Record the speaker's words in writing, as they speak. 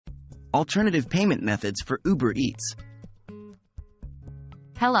Alternative payment methods for Uber Eats.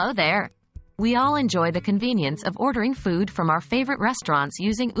 Hello there. We all enjoy the convenience of ordering food from our favorite restaurants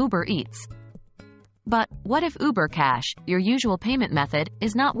using Uber Eats. But what if Uber Cash, your usual payment method,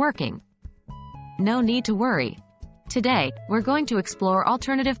 is not working? No need to worry. Today, we're going to explore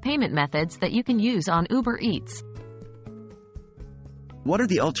alternative payment methods that you can use on Uber Eats. What are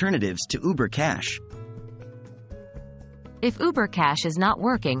the alternatives to Uber Cash? If Uber Cash is not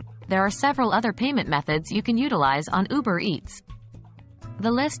working, there are several other payment methods you can utilize on Uber Eats.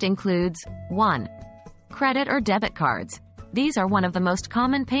 The list includes 1. Credit or debit cards. These are one of the most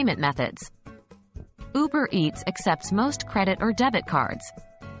common payment methods. Uber Eats accepts most credit or debit cards.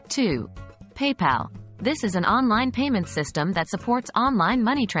 2. PayPal. This is an online payment system that supports online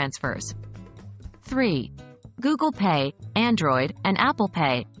money transfers. 3. Google Pay, Android, and Apple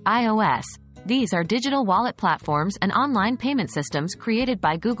Pay, iOS. These are digital wallet platforms and online payment systems created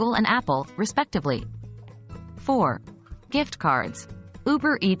by Google and Apple, respectively. 4. Gift cards.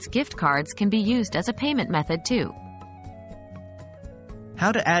 Uber Eats gift cards can be used as a payment method too.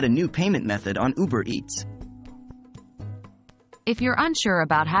 How to add a new payment method on Uber Eats. If you're unsure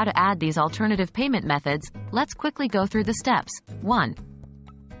about how to add these alternative payment methods, let's quickly go through the steps. 1.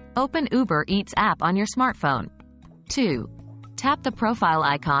 Open Uber Eats app on your smartphone. 2. Tap the profile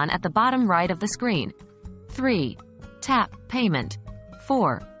icon at the bottom right of the screen. 3. Tap Payment.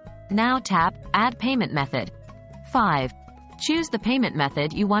 4. Now tap Add Payment Method. 5. Choose the payment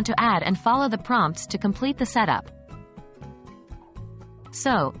method you want to add and follow the prompts to complete the setup.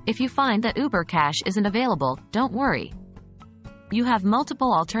 So, if you find that Uber Cash isn't available, don't worry. You have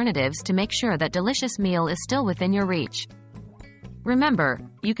multiple alternatives to make sure that delicious meal is still within your reach. Remember,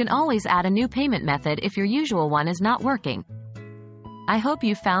 you can always add a new payment method if your usual one is not working. I hope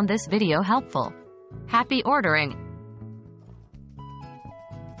you found this video helpful. Happy ordering!